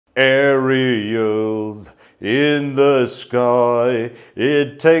Aerials in the sky.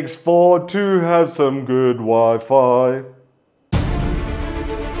 It takes four to have some good Wi-Fi.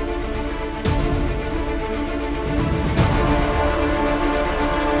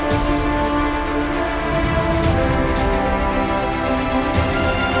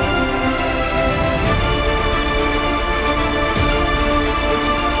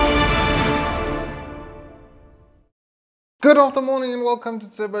 Good afternoon and welcome to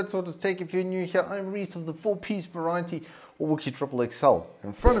Turbo Tortoise Tech. If you're new here, I'm Reese of the 4-piece variety or WookiE XXXL.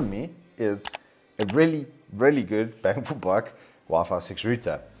 In front of me is a really good bang for buck Wi-Fi 6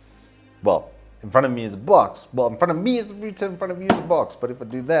 router. Well, in front of me is a box. Well, in front of me is a router, in front of you is a box. But if I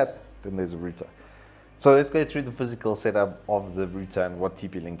do that, then there's a router. So let's go through the physical setup of the router and what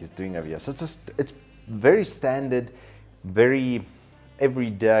TP-Link is doing over here. So it's very standard, very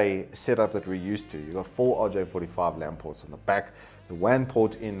everyday setup that we're used to. You've got 4 RJ45 LAN ports on the back, the WAN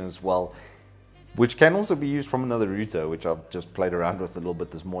port in as well, which can also be used from another router, which I've just played around with a little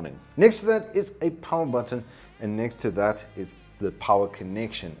bit this morning. Next to that is a power button, and next to that is the power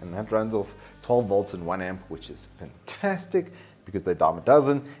connection, and that runs off 12 volts and 1 amp, which is fantastic because they're dime a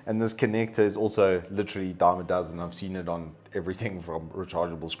dozen, and this connector is also literally dime a dozen. I've seen it on everything from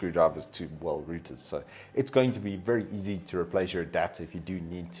rechargeable screwdrivers to, well, routers. So it's going to be very easy to replace your adapter if you do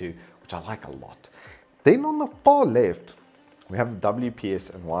need to, which I like a lot. Then on the far left, we have the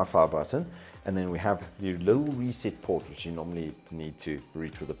WPS and Wi-Fi button, and then we have the little reset port, which you normally need to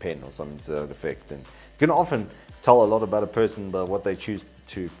reach with a pen or something to that effect. And you can often tell a lot about a person by what they choose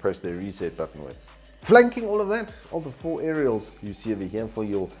to press their reset button with. Flanking all of that, all the 4 aerials you see over here for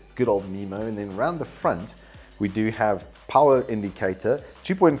your good old Nemo, and then around the front we do have power indicator,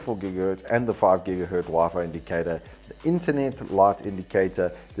 2.4 gigahertz and the 5 gigahertz Wi-Fi indicator, the internet light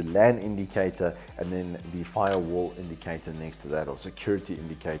indicator, the LAN indicator, and then the firewall indicator next to that, or security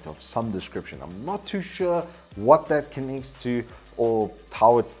indicator of some description. I'm not too sure what that connects to or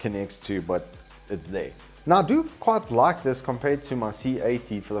how it connects to, but it's there. Now I do quite like this compared to my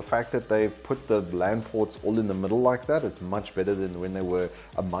C80 for the fact that they've put the LAN ports all in the middle like that. It's much better than when they were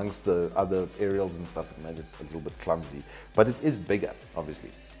amongst the other aerials and stuff. It made it a little bit clumsy, but it is bigger,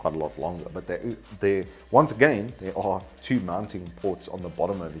 obviously, quite a lot longer. But once again, there are 2 mounting ports on the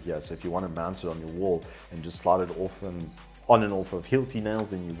bottom over here. So if you want to mount it on your wall and just slide it off and on and off of Hilti nails,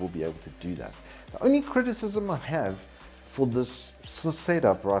 then you will be able to do that. The only criticism I have for this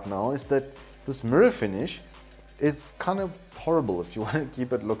setup right now is that this mirror finish is kind of horrible if you want to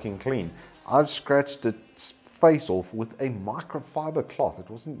keep it looking clean. I've scratched its face off with a microfiber cloth. It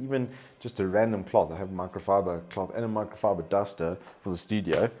wasn't even just a random cloth. I have a microfiber cloth and a microfiber duster for the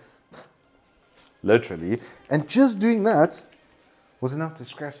studio, literally. And just doing that was enough to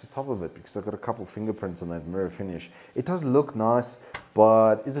scratch the top of it because I've got a couple fingerprints on that mirror finish. It does look nice,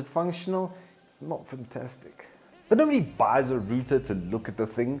 but is it functional? It's not fantastic. But nobody buys a router to look at the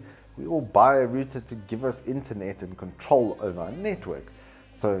thing. We all buy a router to give us internet and control over our network.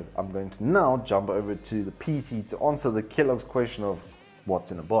 So I'm going to now jump over to the PC to answer the Kellogg's question of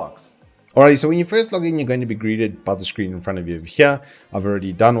what's in a box. Alrighty, so when you first log in, you're going to be greeted by the screen in front of you over here. I've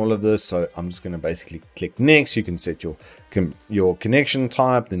already done all of this, so I'm just going to basically click next. You can set your connection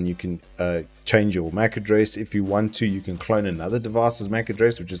type, then you can change your MAC address. If you want to, you can clone another device's MAC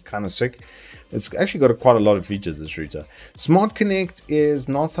address, which is kind of sick. It's actually got quite a lot of features, this router. Smart Connect is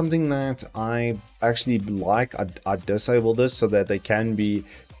not something that I actually like. I disable this so that they can be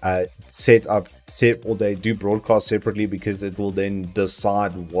set up, or they do broadcast separately, because it will then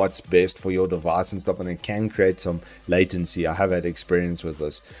decide what's best for your device and stuff, and it can create some latency. I have had experience with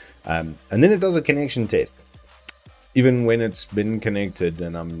this. And then it does a connection test, even when it's been connected,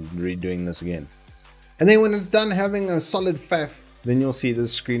 and I'm redoing this again. And then when it's done having a solid FAF, then you'll see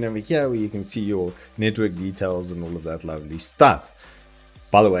this screen over here where you can see your network details and all of that lovely stuff.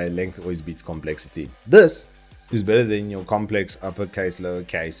 By the way, length always beats complexity. This is better than your complex uppercase,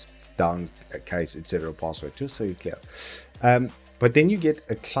 lowercase, downcase, etc. password, just so you're clear. But then you get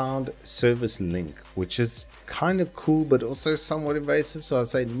a cloud service link, which is kind of cool, but also somewhat invasive. So I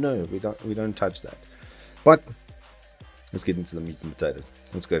say no, we don't touch that. But let's get into the meat and potatoes.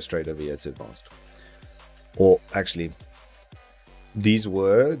 Let's go straight over here to advanced. Or actually, these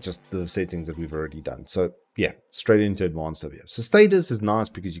were just the settings that we've already done. So yeah, straight into advanced over here. So status is nice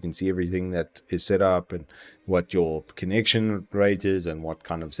because you can see everything that is set up and what your connection rate is and what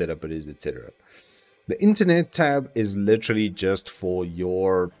kind of setup it is, etc. The internet tab is literally just for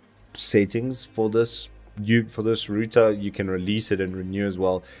your settings for this router. You can release it and renew as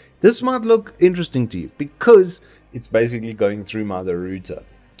well. This might look interesting to you because it's basically going through my other router.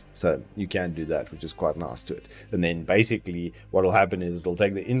 So you can do that, which is quite nice to it. And then basically what will happen is it'll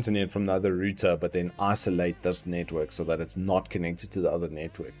take the internet from the other router, but then isolate this network so that it's not connected to the other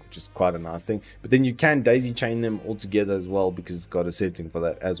network, which is quite a nice thing. But then you can daisy chain them all together as well, because it's got a setting for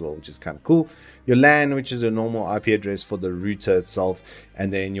that as well, which is kind of cool. Your LAN, which is a normal IP address for the router itself,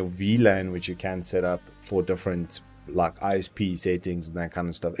 and then your VLAN, which you can set up for different like ISP settings and that kind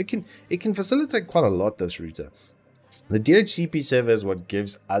of stuff. It can facilitate quite a lot, this router. The DHCP server is what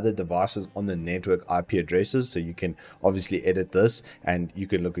gives other devices on the network IP addresses, so you can obviously edit this, and you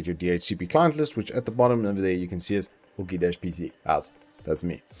can look at your DHCP client list, which at the bottom over there you can see is WookiE-PC. That's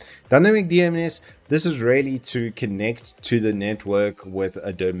me. Dynamic DNS, this is really to connect to the network with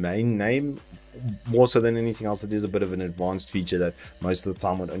a domain name. More so than anything else, it is a bit of an advanced feature that most of the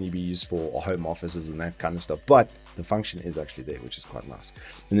time would only be used for home offices and that kind of stuff, but the function is actually there, which is quite nice.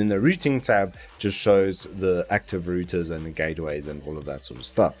 And then the routing tab just shows the active routers and the gateways and all of that sort of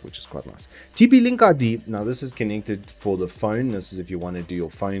stuff, which is quite nice. TP-Link ID, now this is connected for the phone. This is if you want to do your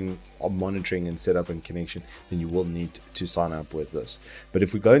phone monitoring and setup and connection, then you will need to sign up with this. But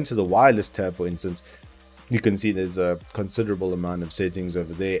if we go into the wireless tab, for instance, you can see there's a considerable amount of settings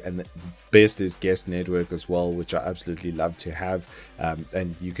over there, and the best is guest network as well, which I absolutely love to have.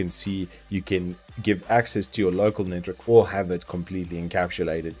 And you can see you can give access to your local network or have it completely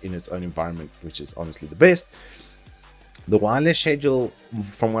encapsulated in its own environment, which is honestly the best. The wireless schedule,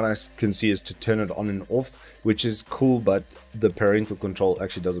 from what I can see, is to turn it on and off, which is cool, but the parental control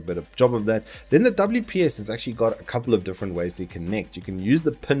actually does a better job of that. Then the WPS has actually got a couple of different ways to connect. You can use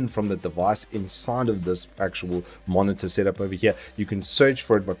the pin from the device inside of this actual monitor setup over here. You can search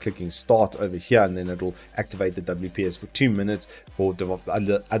for it by clicking start over here, and then it'll activate the WPS for 2 minutes for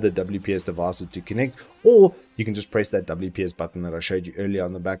other WPS devices to connect, or you can just press that WPS button that I showed you earlier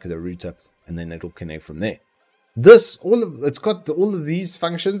on the back of the router, and then it'll connect from there. It's got all of these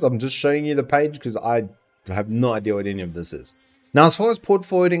functions. I'm just showing you the page because I have no idea what any of this is. Now, as far as port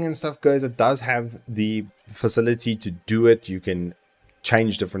forwarding and stuff goes, it does have the facility to do it. You can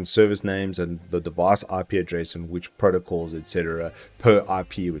change different service names and the device IP address and which protocols, etc., per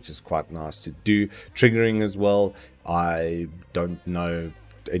IP, which is quite nice to do. Triggering as well. I don't know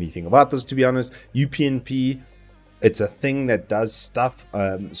anything about this, to be honest. UPnP, it's a thing that does stuff.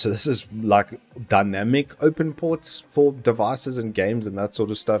 So this is like dynamic open ports for devices and games and that sort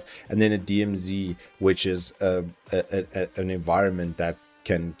of stuff. And then a DMZ, which is an environment that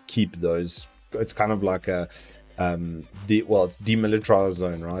can keep those. It's kind of like a it's demilitarized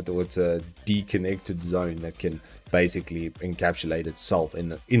zone, right? Or it's a deconnected zone that can basically encapsulate itself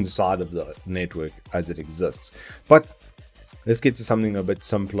inside of the network as it exists. But let's get to something a bit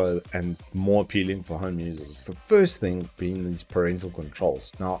simpler and more appealing for home users. The first thing being these parental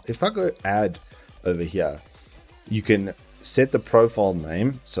controls. Now, if I go add over here, you can set the profile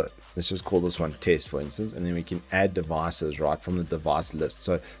name. So let's just call this one test, for instance, and then we can add devices right from the device list.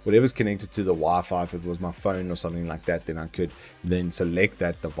 So whatever's connected to the Wi-Fi, if it was my phone or something like that, then I could then select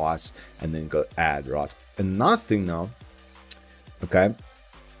that device and then go add, right? And the nice thing now, okay,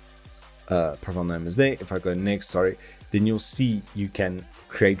 profile name is there. If I go next, then you'll see you can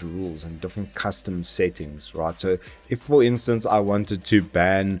create rules and different custom settings, right? So if, for instance, I wanted to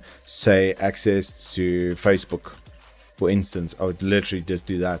ban, say, access to Facebook, for instance, I would literally just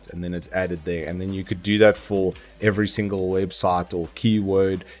do that, and then it's added there. And then you could do that for every single website or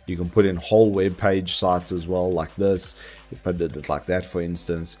keyword. You can put in whole web page sites as well, like this. If I did it like that, for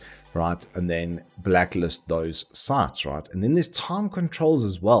instance, right, and then blacklist those sites, right? And then there's time controls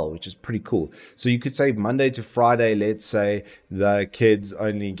as well, which is pretty cool. So you could say Monday to Friday, let's say the kids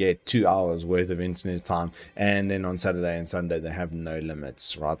only get 2 hours worth of internet time, and then on Saturday and Sunday they have no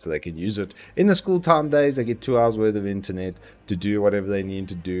limits, right? So they can use it in the school time days. They get 2 hours worth of internet to do whatever they need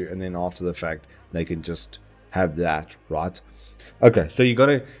to do, and then after the fact they can just have that, right? Okay, so you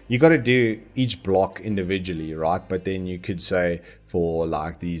gotta do each block individually, right? But then you could say for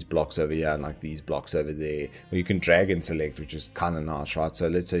like these blocks over here and like these blocks over there, or you can drag and select, which is kind of nice, right? So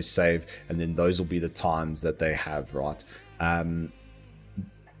let's say save, and then those will be the times that they have, right? Then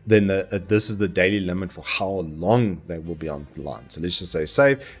this is the daily limit for how long they will be online. So let's just say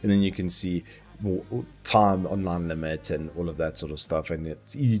save, and then you can see time online limit and all of that sort of stuff, and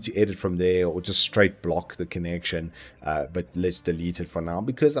it's easy to edit from there, or just straight block the connection, but let's delete it for now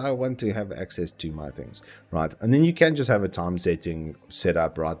because I want to have access to my things, right? And then you can just have a time setting set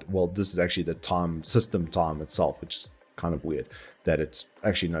up, right? Well, this is actually the time system time itself, which is kind of weird that it's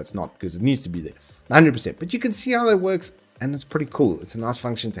actually, no, it's not, because it needs to be there 100%, but you can see how that works. And it's pretty cool. It's a nice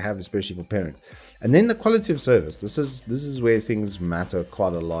function to have, especially for parents. And then the quality of service. This is where things matter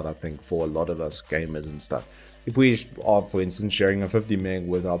quite a lot, I think, for a lot of us gamers and stuff. if we are, for instance, sharing a 50 meg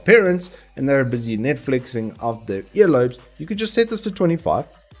with our parents and they're busy Netflixing of their earlobes, you could just set this to 25.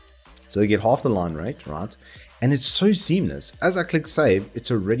 So they get half the line rate, right? And it's so seamless. As I click save,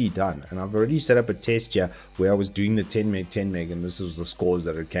 it's already done. And I've already set up a test here where I was doing the 10 meg, and this was the scores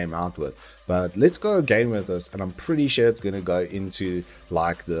that it came out with. But let's go again with this, and I'm pretty sure it's going to go into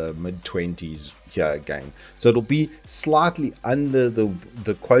like the mid-20s here again. So it'll be slightly under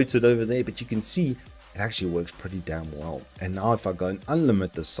the quoted over there, but you can see it actually works pretty damn well. And now if I go and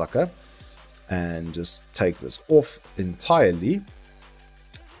unlimit this sucker and just take this off entirely,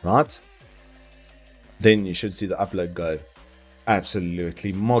 right? Then you should see the upload go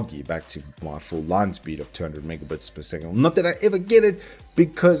absolutely moggy back to my full line speed of 200 megabits per second. Not that I ever get it,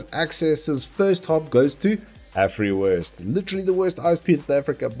 because Access's first hop goes to AfriWorst. Literally the worst ISP in South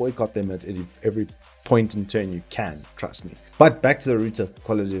Africa. Boycott them at every point in turn you can, trust me. But back to the router,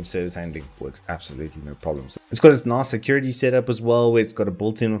 quality of service handling works absolutely no problems. It's got its nice security setup as well, where it's got a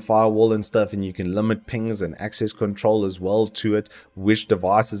built-in firewall and stuff, and you can limit pings and access control as well to it. Which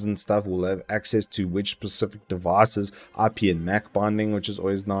devices and stuff will have access to which specific devices, IP and MAC binding, which is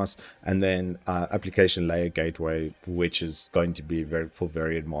always nice, and then application layer gateway, which is going to be for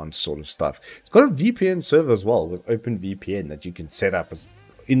very advanced sort of stuff. It's got a VPN server as well with OpenVPN that you can set up as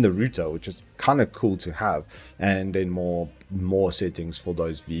in the router, which is kind of cool to have, and then more settings for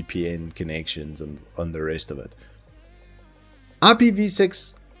those VPN connections and on the rest of it.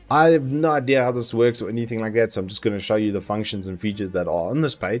 IPv6, I have no idea how this works or anything like that, so I'm just going to show you the functions and features that are on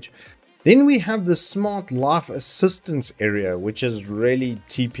this page. Then we have the Smart Life Assistance area, which is really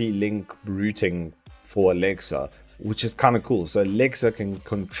TP-Link routing for Alexa, which is kind of cool. So Alexa can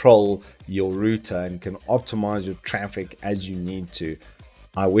control your router and can optimize your traffic as you need to.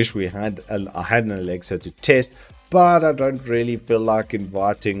 I wish I had an Alexa to test, but I don't really feel like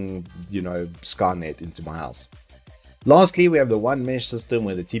inviting, Skynet into my house. Lastly, we have the one mesh system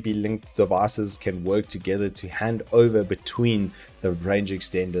where the TP-Link devices can work together to hand over between the range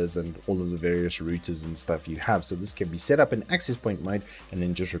extenders and all of the various routers and stuff you have. So this can be set up in access point mode and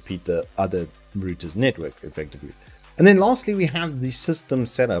then just repeat the other router's network effectively. And then lastly, we have the system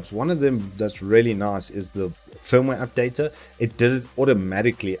setups. One of them that's really nice is the firmware updater. It did it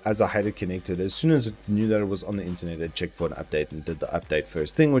automatically as I had it connected. As soon as it knew that it was on the internet, it checked for an update and did the update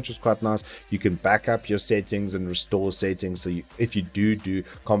first thing, which was quite nice. You can back up your settings and restore settings. So if you do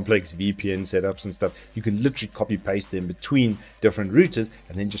complex VPN setups and stuff, you can literally copy paste them between different routers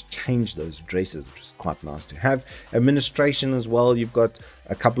and then just change those addresses, which is quite nice to have. Administration as well. You've got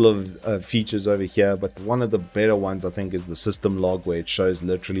a couple of features over here, but one of the better ones I think is the system log, where it shows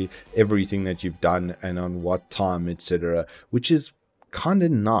literally everything that you've done and on what time, etc., which is kind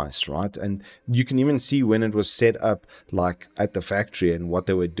of nice, right? And you can even see when it was set up, like at the factory, and what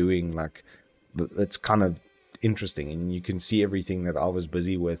they were doing. Like, it's kind of interesting, and you can see everything that I was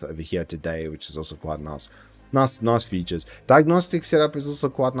busy with over here today, which is also quite nice. Nice features. Diagnostic setup is also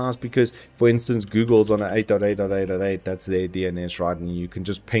quite nice because, for instance, Google's on an 8.8.8.8, that's their DNS, right? And you can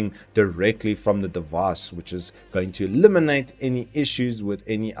just ping directly from the device, which is going to eliminate any issues with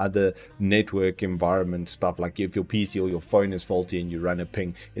any other network environment stuff. Like if your PC or your phone is faulty and you run a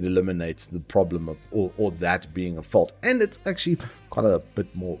ping, it eliminates the problem of or that being a fault. And it's actually quite a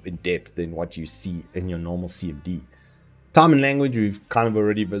bit more in depth than what you see in your normal CMD. Time and language, we've kind of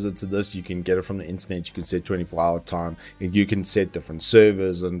already visited this. You can get it from the internet. You can set 24-hour time, and you can set different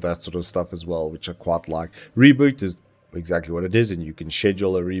servers and that sort of stuff as well, which I quite like. Reboot is exactly what it is, and you can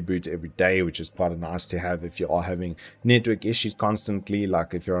schedule a reboot every day, which is quite nice to have if you are having network issues constantly.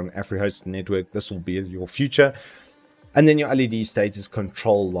 Like if you're on AfriHost network, this will be your future. And then your LED status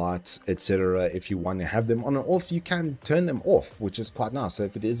control lights, etc. If you want to have them on and off, you can turn them off, which is quite nice. So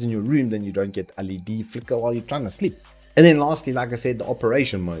if it is in your room, then you don't get LED flicker while you're trying to sleep. And then lastly, like I said, the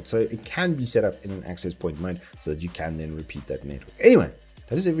operation mode. So it can be set up in an access point mode so that you can then repeat that network. Anyway,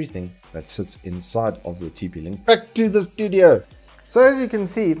 that is everything that sits inside of the TP-Link. Back to the studio. So as you can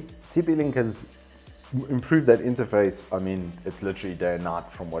see, TP-Link has improved that interface. I mean, it's literally day and night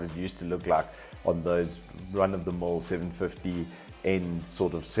from what it used to look like on those run-of-the-mill 750 N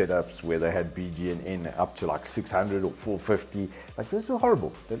sort of setups where they had BGN up to like 600 or 450. Like, those were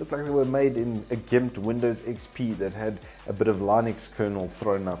horrible. They looked like they were made in a gimped Windows XP that had a bit of Linux kernel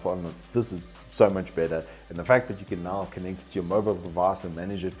thrown up on it. This is so much better, and the fact that you can now connect it to your mobile device and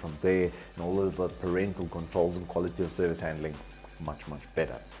manage it from there, and all of the parental controls and quality of service handling, much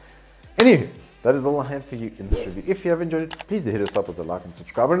better. Anyway, that is all I have for you in this review. If you have enjoyed it, please do hit us up with a like and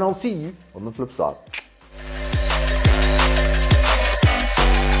subscribe, and I'll see you on the flip side.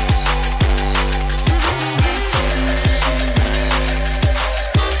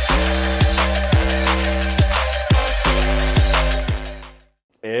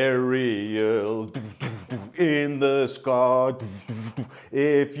 sky.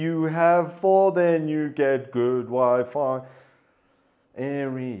 If you have 4, then you get good Wi-Fi.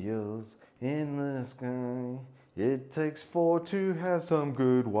 Aerials in the sky. It takes 4 to have some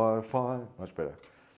good Wi-Fi. Much better.